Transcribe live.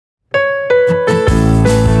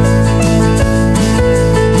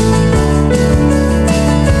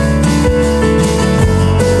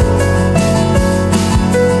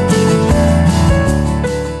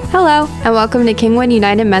welcome to Kingwood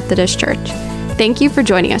United Methodist Church. Thank you for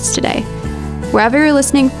joining us today. Wherever you're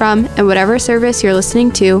listening from and whatever service you're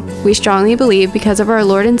listening to, we strongly believe because of our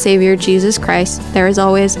Lord and Savior, Jesus Christ, there is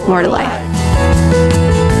always more to life.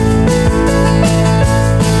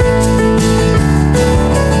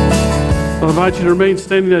 I invite you to remain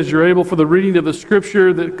standing as you're able for the reading of the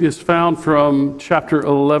scripture that is found from chapter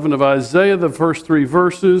 11 of Isaiah, the first 3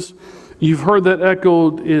 verses. You've heard that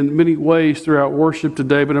echoed in many ways throughout worship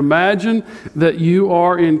today, but imagine that you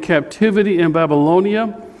are in captivity in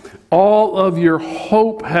Babylonia. All of your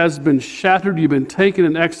hope has been shattered. You've been taken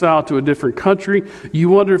in exile to a different country. You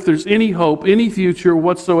wonder if there's any hope, any future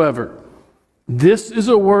whatsoever. This is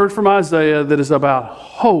a word from Isaiah that is about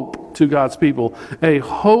hope to God's people, a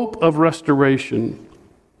hope of restoration.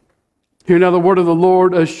 Hear now the word of the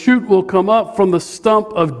Lord. A shoot will come up from the stump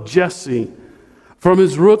of Jesse. From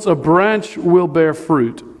his roots a branch will bear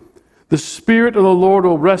fruit. The Spirit of the Lord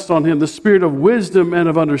will rest on him, the Spirit of wisdom and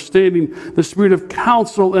of understanding, the Spirit of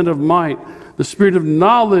counsel and of might, the Spirit of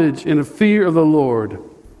knowledge and of fear of the Lord.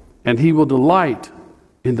 And he will delight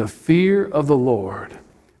in the fear of the Lord.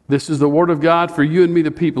 This is the word of God for you and me,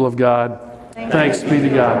 the people of God. Thanks be to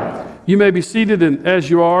God. You may be seated, and as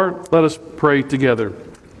you are, let us pray together.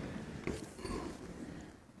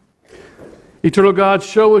 Eternal God,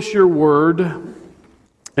 show us your word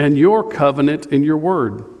and your covenant in your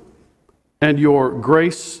word, and your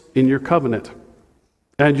grace in your covenant,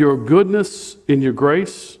 and your goodness in your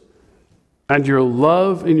grace, and your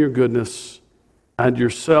love in your goodness, and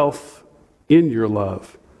yourself in your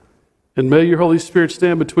love. And may your Holy Spirit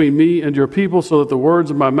stand between me and your people so that the words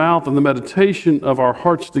of my mouth and the meditation of our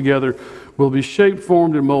hearts together will be shaped,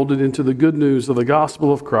 formed, and molded into the good news of the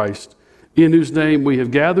gospel of Christ, in whose name we have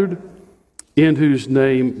gathered, in whose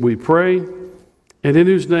name we pray, and in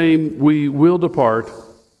whose name we will depart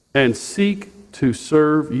and seek to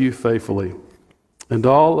serve you faithfully. And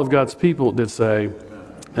all of God's people did say,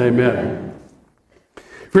 Amen.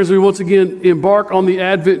 Friends, we once again embark on the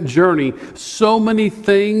Advent journey. So many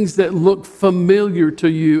things that look familiar to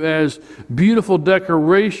you as beautiful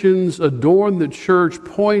decorations adorn the church,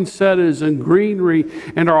 poinsettias and greenery,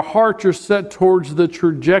 and our hearts are set towards the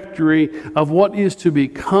trajectory of what is to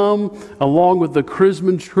become, along with the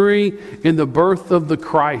Christmas tree in the birth of the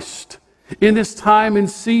Christ. In this time and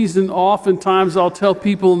season, oftentimes I'll tell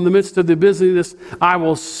people in the midst of the busyness, I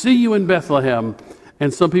will see you in Bethlehem.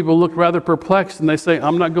 And some people look rather perplexed and they say,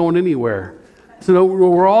 I'm not going anywhere. So no,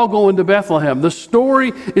 we're all going to Bethlehem. The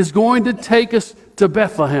story is going to take us to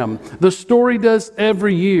Bethlehem. The story does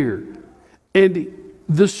every year. And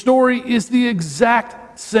the story is the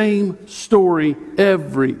exact same story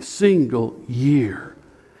every single year.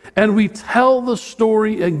 And we tell the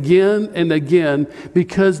story again and again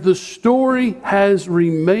because the story has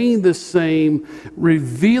remained the same,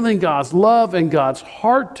 revealing God's love and God's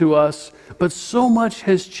heart to us, but so much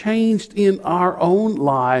has changed in our own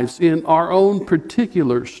lives, in our own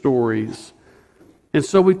particular stories. And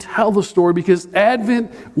so we tell the story because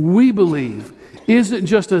Advent, we believe, isn't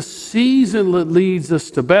just a season that leads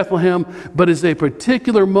us to Bethlehem, but is a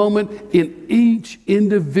particular moment in each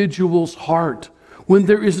individual's heart, when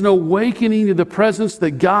there is an awakening to the presence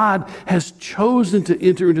that God has chosen to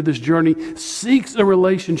enter into this journey, seeks a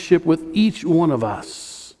relationship with each one of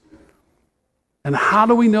us. And how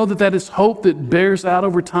do we know that that is hope that bears out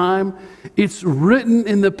over time? It's written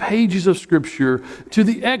in the pages of Scripture to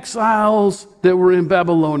the exiles that were in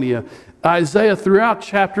Babylonia. Isaiah, throughout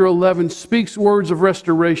chapter 11, speaks words of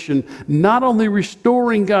restoration, not only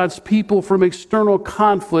restoring God's people from external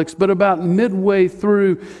conflicts, but about midway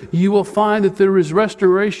through, you will find that there is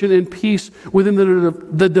restoration and peace within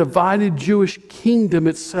the divided Jewish kingdom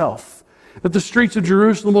itself. That the streets of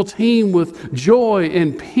Jerusalem will teem with joy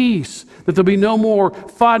and peace, that there'll be no more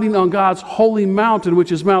fighting on God's holy mountain,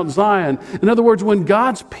 which is Mount Zion. In other words, when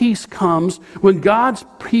God's peace comes, when God's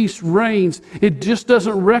peace reigns, it just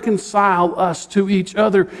doesn't reconcile us to each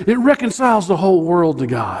other. It reconciles the whole world to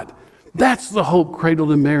God. That's the hope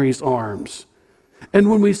cradled in Mary's arms. And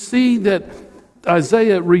when we see that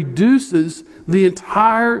Isaiah reduces the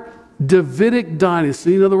entire Davidic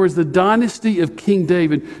dynasty, in other words, the dynasty of King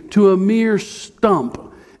David, to a mere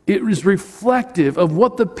stump, it is reflective of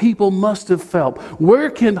what the people must have felt. Where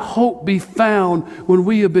can hope be found when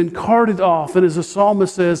we have been carted off? And as the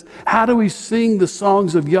psalmist says, how do we sing the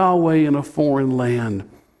songs of Yahweh in a foreign land?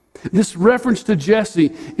 This reference to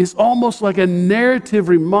Jesse is almost like a narrative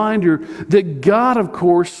reminder that God, of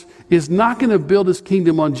course, is not going to build his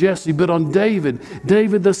kingdom on Jesse, but on David,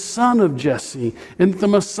 the son of Jesse, and the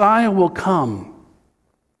Messiah will come.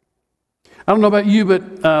 I don't know about you, but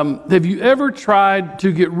have you ever tried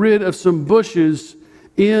to get rid of some bushes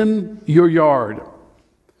in your yard.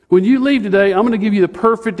 When you leave today, I'm going to give you the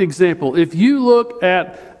perfect example. If you look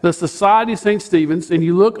at the Society of St. Stephen's and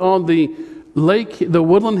you look on the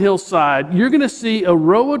Woodland Hill side, you're going to see a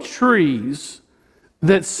row of trees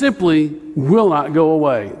that simply will not go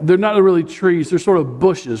away. They're not really trees, they're sort of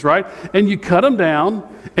bushes, right? And you cut them down,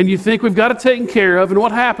 and you think we've got it taken care of, and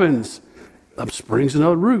what happens? Up springs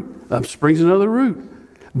another root, up springs another root.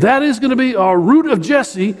 That is going to be our root of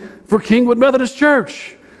Jesse for Kingwood Methodist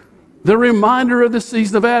Church. The reminder of the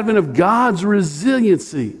season of Advent of God's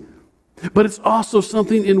resiliency. But it's also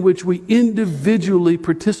something in which we individually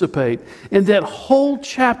participate. And that whole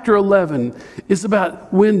chapter 11 is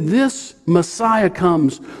about when this Messiah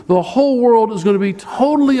comes, the whole world is going to be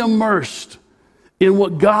totally immersed in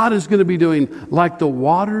what God is going to be doing, like the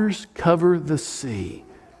waters cover the sea.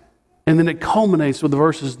 And then it culminates with the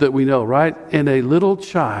verses that we know, right? And a little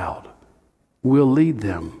child will lead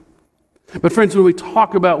them. But friends, when we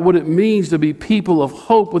talk about what it means to be people of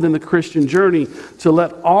hope within the Christian journey, to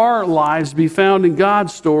let our lives be found in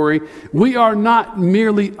God's story, we are not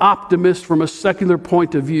merely optimists from a secular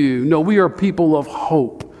point of view. No, we are people of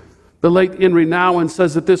hope. The late Henry Nouwen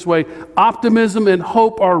says it this way: optimism and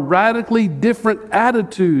hope are radically different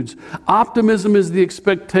attitudes. Optimism is the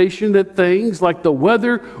expectation that things like the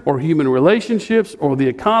weather or human relationships or the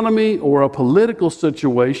economy or a political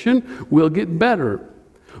situation will get better.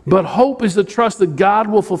 But hope is the trust that God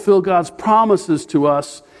will fulfill God's promises to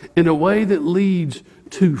us in a way that leads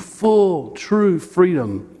to full, true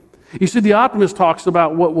freedom. You see, the optimist talks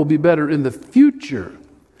about what will be better in the future.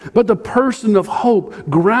 But the person of hope,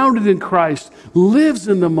 grounded in Christ, lives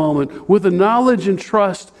in the moment with the knowledge and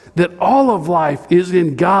trust that all of life is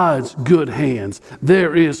in God's good hands.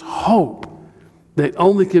 There is hope that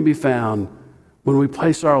only can be found when we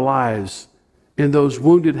place our lives in those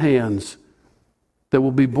wounded hands that will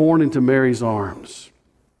be born into Mary's arms.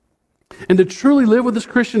 And to truly live with this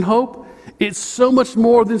Christian hope, it's so much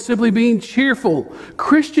more than simply being cheerful.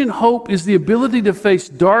 Christian hope is the ability to face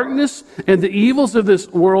darkness and the evils of this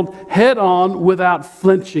world head on without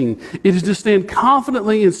flinching. It is to stand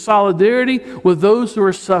confidently in solidarity with those who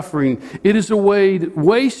are suffering. It is to wade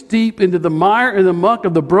waist deep into the mire and the muck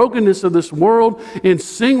of the brokenness of this world and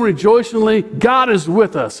sing rejoicingly, God is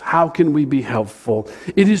with us. How can we be helpful?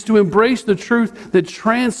 It is to embrace the truth that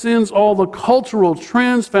transcends all the cultural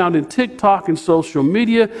trends found in TikTok and social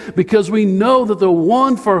media, because we know that the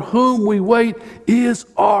one for whom we wait is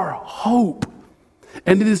our hope.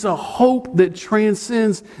 And it is a hope that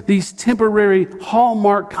transcends these temporary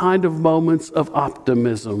hallmark kind of moments of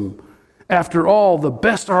optimism. After all, the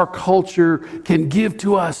best our culture can give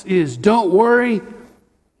to us is, don't worry,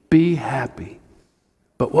 be happy.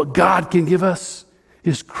 But what God can give us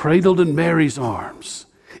is cradled in Mary's arms,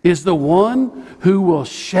 is the one who will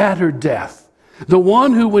shatter death. The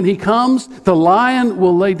one who, when he comes, the lion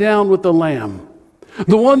will lay down with the lamb.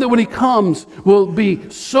 The one that when he comes will be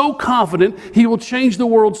so confident, he will change the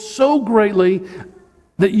world so greatly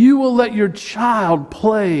that you will let your child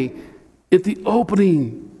play at the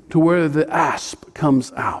opening to where the asp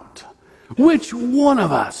comes out. Which one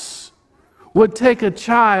of us would take a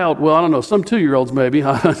child, well, I don't know, some 2-year-olds maybe,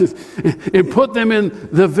 and put them in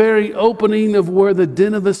the very opening of where the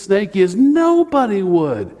den of the snake is? Nobody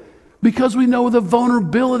would. Because we know the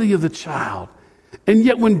vulnerability of the child. And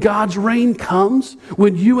yet when God's reign comes,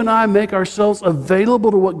 when you and I make ourselves available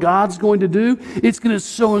to what God's going to do, it's going to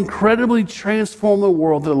so incredibly transform the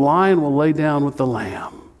world that the lion will lay down with the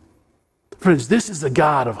lamb. Friends, this is the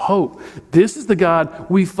God of hope. This is the God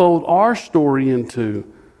we fold our story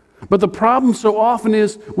into. But the problem so often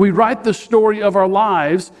is we write the story of our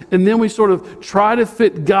lives and then we sort of try to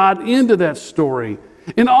fit God into that story.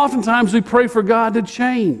 And oftentimes we pray for God to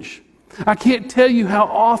change. I can't tell you how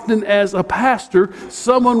often as a pastor,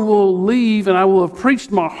 someone will leave and I will have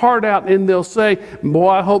preached my heart out and they'll say, boy,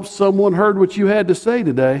 I hope someone heard what you had to say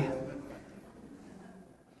today.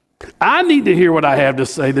 I need to hear what I have to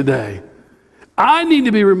say today. I need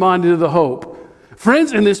to be reminded of the hope.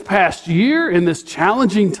 Friends, in this past year, in this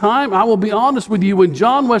challenging time, I will be honest with you, when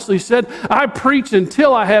John Wesley said, I preach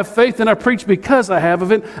until I have faith and I preach because I have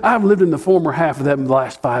of it, I've lived in the former half of that in the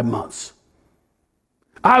last 5 months.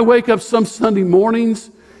 I wake up some Sunday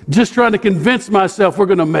mornings just trying to convince myself we're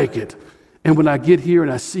going to make it. And when I get here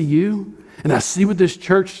and I see you, and I see what this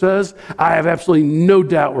church says, I have absolutely no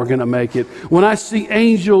doubt we're going to make it. When I see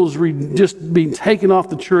angels just being taken off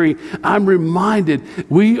the tree, I'm reminded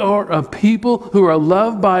we are a people who are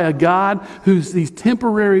loved by a God whose these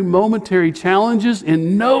temporary, momentary challenges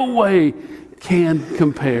in no way can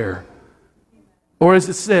compare. Or as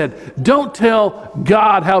it said, don't tell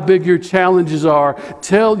God how big your challenges are.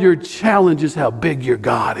 Tell your challenges how big your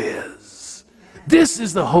God is. This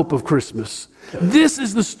is the hope of Christmas. This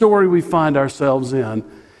is the story we find ourselves in.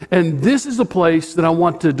 And this is a place that I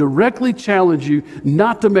want to directly challenge you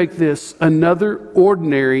not to make this another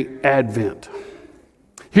ordinary Advent.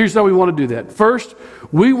 Here's how we want to do that. First,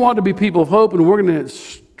 we want to be people of hope, and we're going to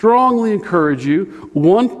strongly encourage you.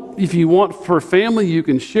 One, if you want for family, you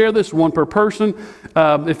can share this, one per person.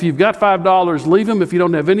 If you've got $5, leave them. If you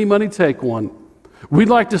don't have any money, take one. We'd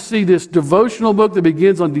like to see this devotional book that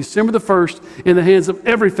begins on December the 1st in the hands of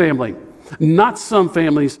every family. Not some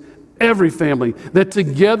families, every family. That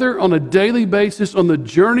together on a daily basis on the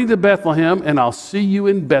journey to Bethlehem, and I'll see you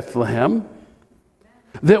in Bethlehem,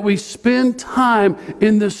 that we spend time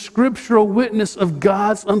in the scriptural witness of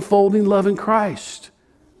God's unfolding love in Christ.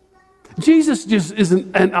 Jesus just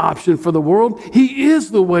isn't an option for the world. He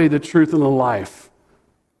is the way, the truth, and the life.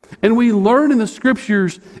 And we learn in the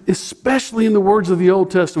scriptures, especially in the words of the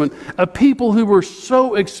Old Testament, a people who were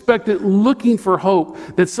so expectant, looking for hope,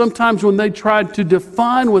 that sometimes when they tried to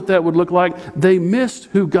define what that would look like, they missed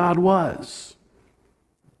who God was.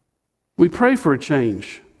 We pray for a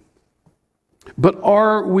change. But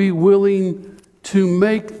are we willing to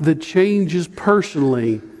make the changes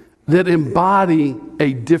personally that embody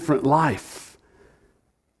a different life?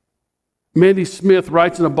 Mandy Smith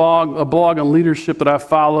writes in a blog on leadership that I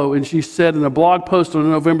follow, and she said in a blog post on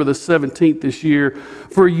November the 17th this year,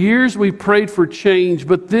 "For years we prayed for change,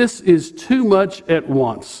 but this is too much at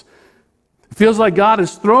once. It feels like God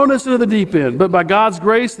has thrown us into the deep end, but by God's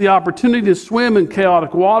grace, the opportunity to swim in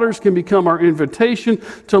chaotic waters can become our invitation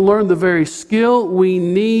to learn the very skill we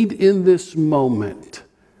need in this moment."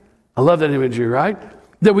 I love that imagery, right?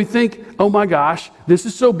 That we think, oh my gosh, this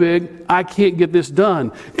is so big, I can't get this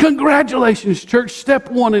done. Congratulations, church.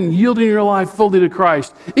 Step one in yielding your life fully to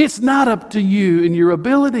Christ. It's not up to you and your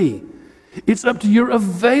ability. It's up to your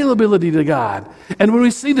availability to God. And when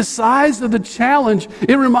we see the size of the challenge,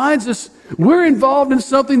 it reminds us we're involved in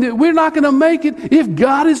something that we're not going to make it if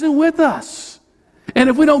God isn't with us.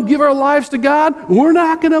 And if we don't give our lives to God, we're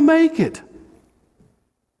not going to make it.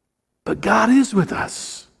 But God is with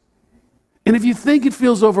us. And if you think it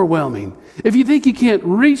feels overwhelming, if you think you can't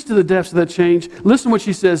reach to the depths of that change, listen to what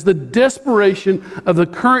she says, the desperation of the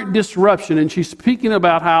current disruption, and she's speaking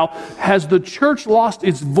about how has the church lost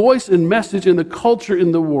its voice and message in the culture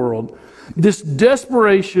in the world. This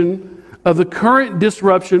desperation of the current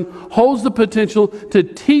disruption holds the potential to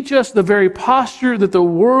teach us the very posture that the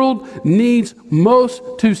world needs most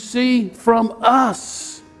to see from us.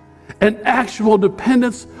 An actual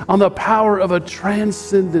dependence on the power of a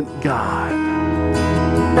transcendent God.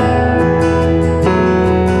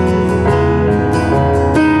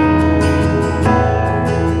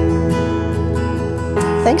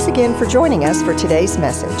 Thanks again for joining us for today's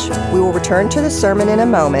message. We will return to the sermon in a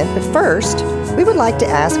moment, but first, we would like to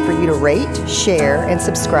ask for you to rate, share, and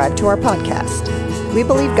subscribe to our podcast. We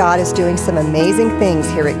believe God is doing some amazing things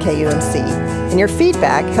here at KUMC, and your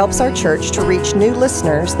feedback helps our church to reach new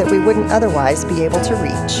listeners that we wouldn't otherwise be able to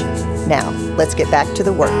reach. Now, let's get back to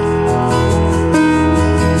the Word.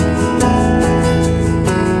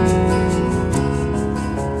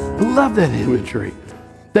 I love that imagery.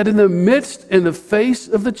 That in the midst and the face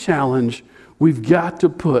of the challenge, we've got to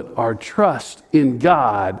put our trust in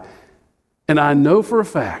God. And I know for a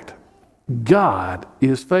fact, God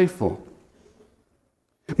is faithful.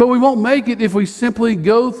 But we won't make it if we simply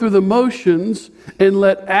go through the motions and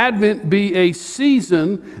let Advent be a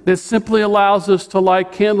season that simply allows us to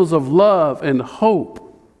light candles of love and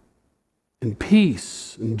hope and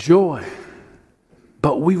peace and joy.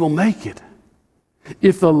 But we will make it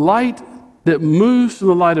if the light that moves from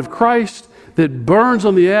the light of Christ, that burns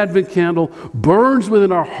on the Advent candle, burns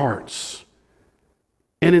within our hearts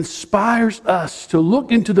and inspires us to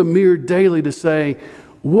look into the mirror daily to say,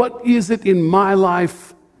 what is it in my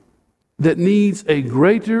life that needs a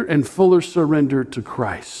greater and fuller surrender to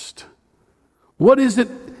Christ? What is it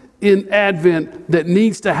in Advent that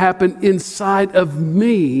needs to happen inside of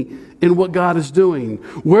me in what God is doing?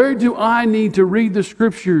 Where do I need to read the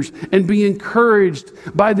scriptures and be encouraged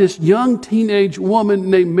by this young teenage woman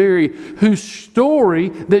named Mary, whose story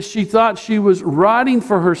that she thought she was writing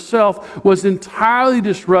for herself was entirely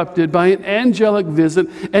disrupted by an angelic visit?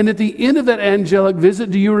 And at the end of that angelic visit,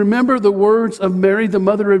 do you remember the words of Mary, the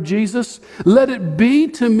mother of Jesus? Let it be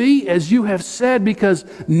to me as you have said, because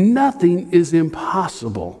nothing is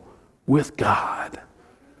impossible with God.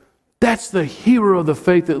 That's the hero of the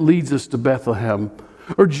faith that leads us to Bethlehem.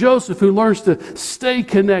 Or Joseph, who learns to stay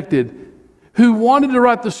connected who wanted to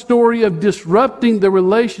write the story of disrupting the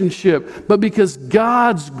relationship, but because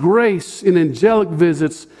God's grace in angelic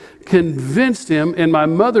visits convinced him, and my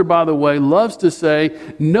mother, by the way, loves to say,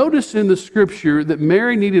 notice in the scripture that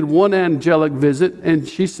Mary needed one angelic visit, and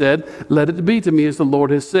she said, let it be to me as the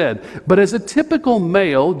Lord has said. But as a typical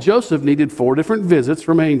male, Joseph needed 4 different visits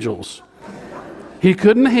from angels. He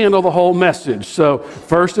couldn't handle the whole message. So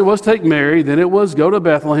first it was take Mary, then it was go to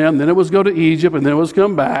Bethlehem, then it was go to Egypt, and then it was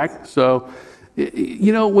come back. So,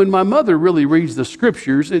 you know, when my mother really reads the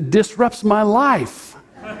scriptures, it disrupts my life.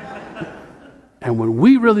 And when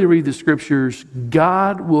we really read the scriptures,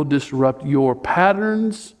 God will disrupt your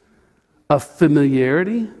patterns of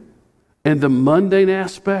familiarity and the mundane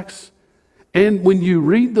aspects. And when you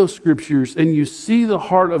read those scriptures and you see the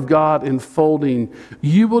heart of God unfolding,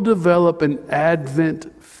 you will develop an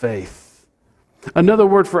Advent faith. Another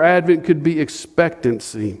word for Advent could be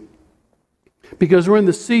expectancy, because we're in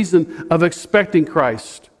the season of expecting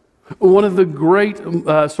Christ. One of the great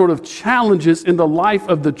sort of challenges in the life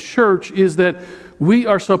of the church is that we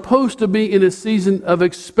are supposed to be in a season of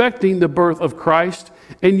expecting the birth of Christ,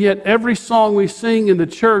 and yet every song we sing in the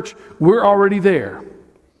church, we're already there.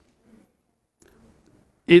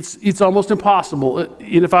 It's almost impossible.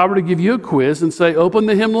 And if I were to give you a quiz and say, open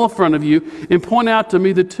the hymnal in front of you and point out to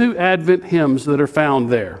me the 2 Advent hymns that are found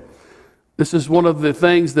there. This is one of the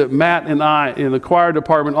things that Matt and I in the choir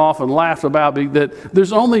department often laugh about, that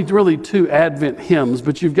there's only really 2 Advent hymns,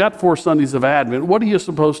 but you've got 4 Sundays of Advent. What are you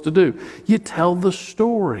supposed to do? You tell the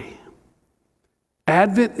story.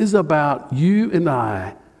 Advent is about you and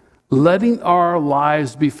I letting our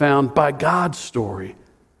lives be found by God's story,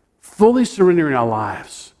 fully surrendering our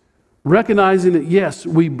lives, recognizing that, yes,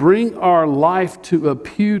 we bring our life to a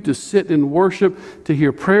pew to sit and worship, to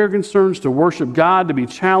hear prayer concerns, to worship God, to be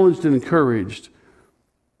challenged and encouraged.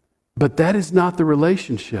 But that is not the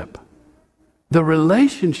relationship. The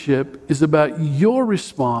relationship is about your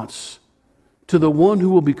response to the one who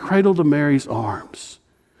will be cradled in Mary's arms.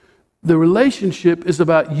 The relationship is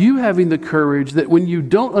about you having the courage that when you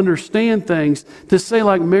don't understand things, to say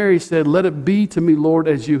like Mary said, let it be to me, Lord,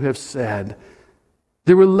 as you have said.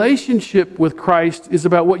 The relationship with Christ is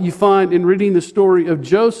about what you find in reading the story of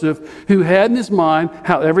Joseph, who had in his mind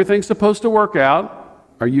how everything's supposed to work out.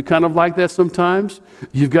 Are you kind of like that sometimes?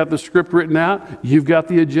 You've got the script written out, you've got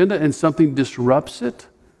the agenda, and something disrupts it.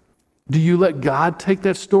 Do you let God take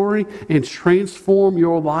that story and transform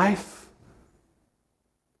your life?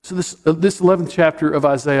 So this 11th chapter of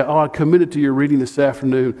Isaiah, I commit it to your reading this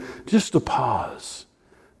afternoon, just to pause.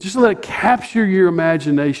 Just to let it capture your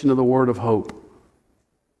imagination of the word of hope.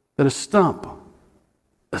 That a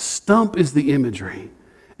stump is the imagery.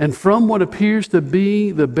 And from what appears to be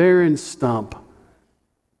the barren stump,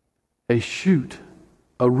 a shoot,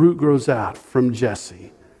 a root grows out from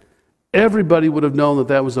Jesse. Everybody would have known that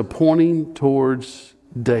that was a pointing towards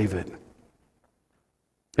David.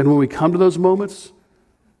 And when we come to those moments,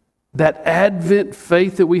 that Advent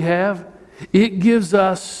faith that we have, it gives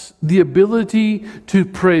us the ability to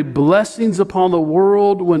pray blessings upon the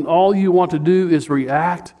world when all you want to do is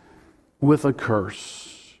react with a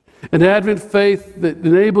curse. An Advent faith that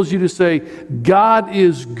enables you to say, God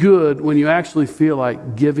is good when you actually feel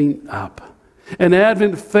like giving up. An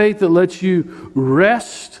Advent faith that lets you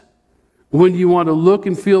rest when you want to look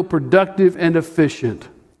and feel productive and efficient.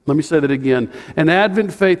 Let me say that again. An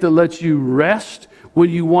Advent faith that lets you rest when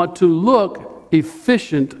you want to look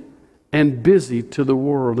efficient and busy to the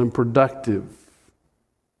world and productive.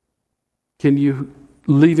 Can you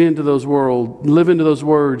live into those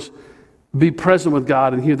words, be present with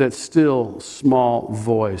God and hear that still small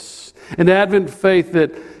voice? An Advent faith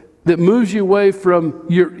that moves you away from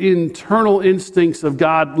your internal instincts of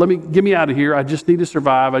God, get me out of here, I just need to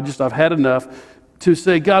survive, I've had enough, to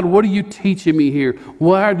say, God, what are you teaching me here?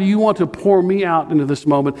 Why do you want to pour me out into this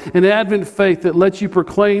moment? An Advent faith that lets you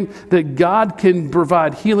proclaim that God can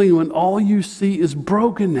provide healing when all you see is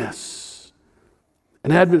brokenness.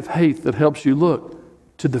 An Advent faith that helps you look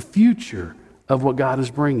to the future of what God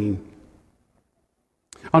is bringing.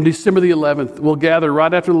 On December the 11th, we'll gather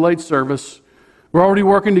right after the late service. We're already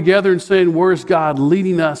working together and saying, where's God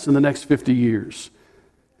leading us in the next 50 years?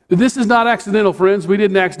 This is not accidental, friends. We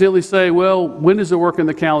didn't accidentally say, well, when does it work in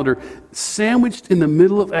the calendar? Sandwiched in the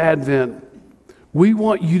middle of Advent, we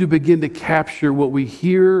want you to begin to capture what we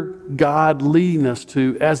hear God leading us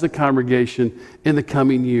to as a congregation in the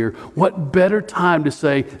coming year. What better time to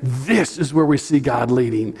say, this is where we see God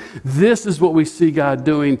leading. This is what we see God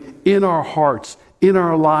doing in our hearts, in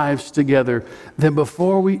our lives together, than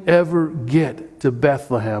before we ever get to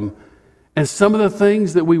Bethlehem. And some of the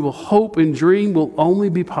things that we will hope and dream will only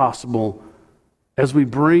be possible as we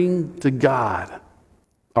bring to God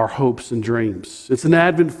our hopes and dreams. It's an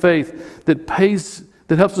Advent faith that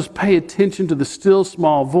helps us pay attention to the still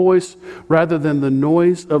small voice rather than the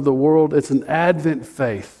noise of the world. It's an Advent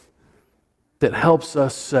faith that helps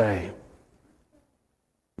us say,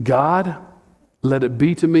 God, let it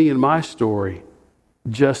be to me in my story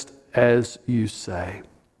just as you say.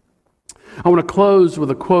 I want to close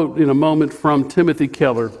with a quote in a moment from Timothy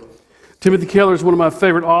Keller. Timothy Keller is one of my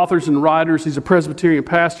favorite authors and writers. He's a Presbyterian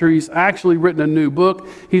pastor. He's actually written a new book.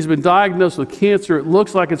 He's been diagnosed with cancer. It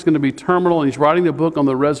looks like it's going to be terminal, and he's writing a book on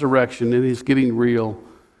the resurrection, and he's getting real.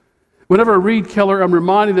 Whenever I read Keller, I'm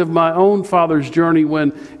reminded of my own father's journey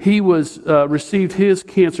when he received his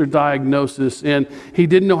cancer diagnosis, and he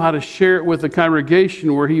didn't know how to share it with the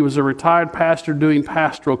congregation where he was a retired pastor doing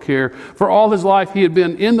pastoral care. For all his life, he had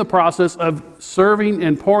been in the process of serving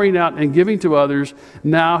and pouring out and giving to others.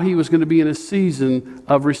 Now he was going to be in a season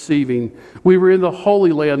of receiving. We were in the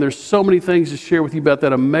Holy Land. There's so many things to share with you about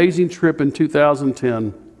that amazing trip in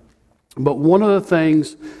 2010. But one of the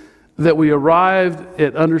things that we arrived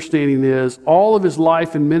at understanding is all of his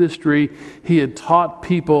life in ministry, he had taught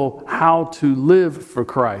people how to live for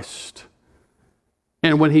Christ.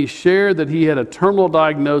 And when he shared that he had a terminal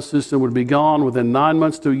diagnosis and would be gone within 9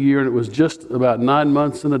 months to a year, and it was just about 9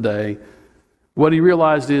 months and a day, what he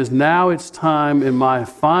realized is now it's time in my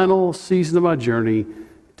final season of my journey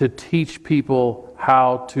to teach people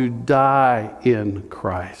how to die in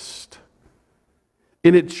Christ.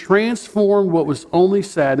 And it transformed what was only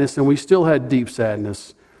sadness, and we still had deep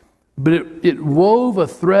sadness, but it wove a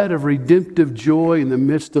thread of redemptive joy in the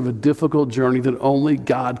midst of a difficult journey that only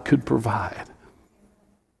God could provide.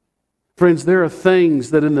 Friends, there are things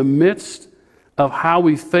that in the midst of how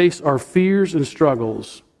we face our fears and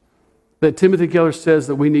struggles that Timothy Keller says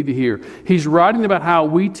that we need to hear. He's writing about how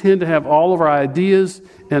we tend to have all of our ideas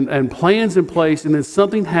and plans in place, and then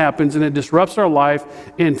something happens and it disrupts our life,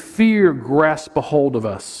 and fear grasps a hold of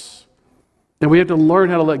us. And we have to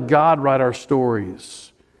learn how to let God write our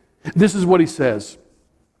stories. This is what he says.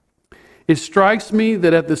 It strikes me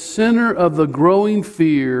that at the center of the growing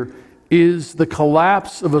fear is the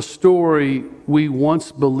collapse of a story we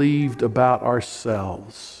once believed about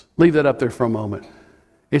ourselves. Leave that up there for a moment.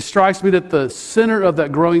 It strikes me that the center of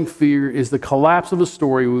that growing fear is the collapse of a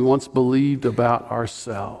story we once believed about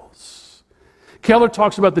ourselves. Keller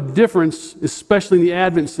talks about the difference, especially in the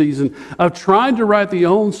Advent season, of trying to write the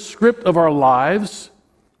own script of our lives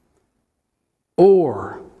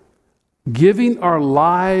or giving our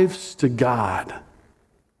lives to God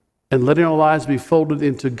and letting our lives be folded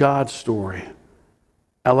into God's story,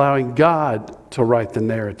 allowing God to write the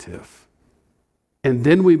narrative. And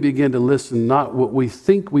then we begin to listen, not what we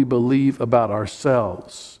think we believe about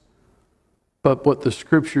ourselves, but what the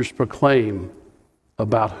Scriptures proclaim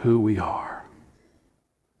about who we are.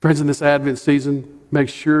 Friends, in this Advent season, make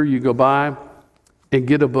sure you go by and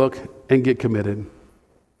get a book and get committed.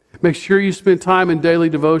 Make sure you spend time in daily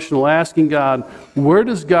devotional asking God, where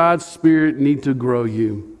does God's Spirit need to grow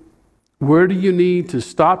you? Where do you need to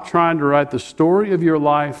stop trying to write the story of your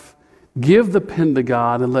life? Give the pen to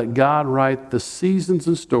God and let God write the seasons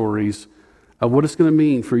and stories of what it's going to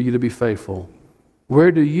mean for you to be faithful.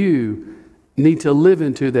 Where do you need to live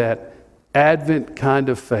into that Advent kind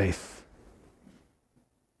of faith?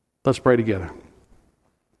 Let's pray together.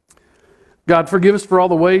 God, forgive us for all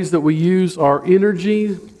the ways that we use our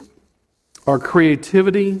energy, our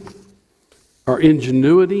creativity, our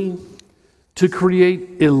ingenuity, to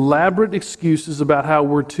create elaborate excuses about how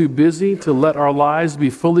we're too busy to let our lives be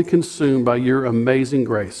fully consumed by your amazing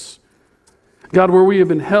grace. God, where we have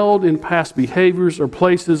been held in past behaviors or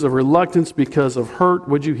places of reluctance because of hurt,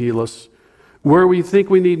 would you heal us? Where we think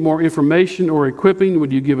we need more information or equipping,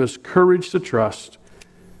 would you give us courage to trust?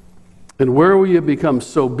 And where we have become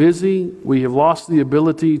so busy, we have lost the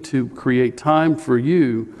ability to create time for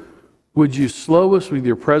you, would you slow us with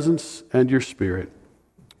your presence and your Spirit?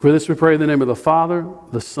 For this we pray in the name of the Father,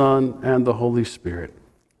 the Son, and the Holy Spirit.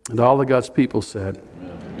 And all of God's people said,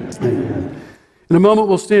 Amen. Amen. In a moment,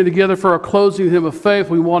 we'll stand together for our closing hymn of faith.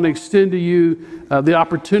 We want to extend to you the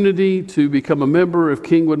opportunity to become a member of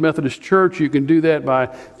Kingwood Methodist Church. You can do that by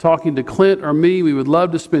talking to Clint or me. We would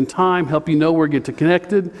love to spend time, help you know where to get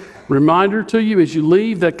connected. Reminder to you, as you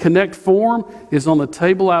leave, that Connect form is on the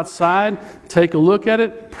table outside. Take a look at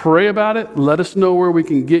it, pray about it, let us know where we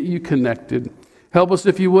can get you connected. Help us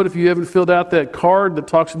if you would, if you haven't filled out that card that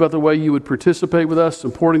talks about the way you would participate with us,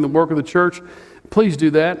 supporting the work of the church. Please do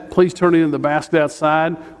that. Please turn it in the basket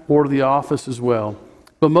outside or to the office as well.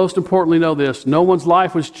 But most importantly, know this. No one's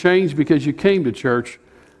life was changed because you came to church,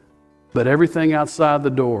 but everything outside the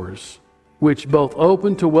doors, which both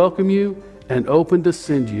open to welcome you and open to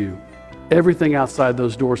send you, everything outside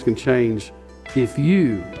those doors can change if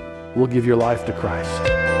you will give your life to Christ.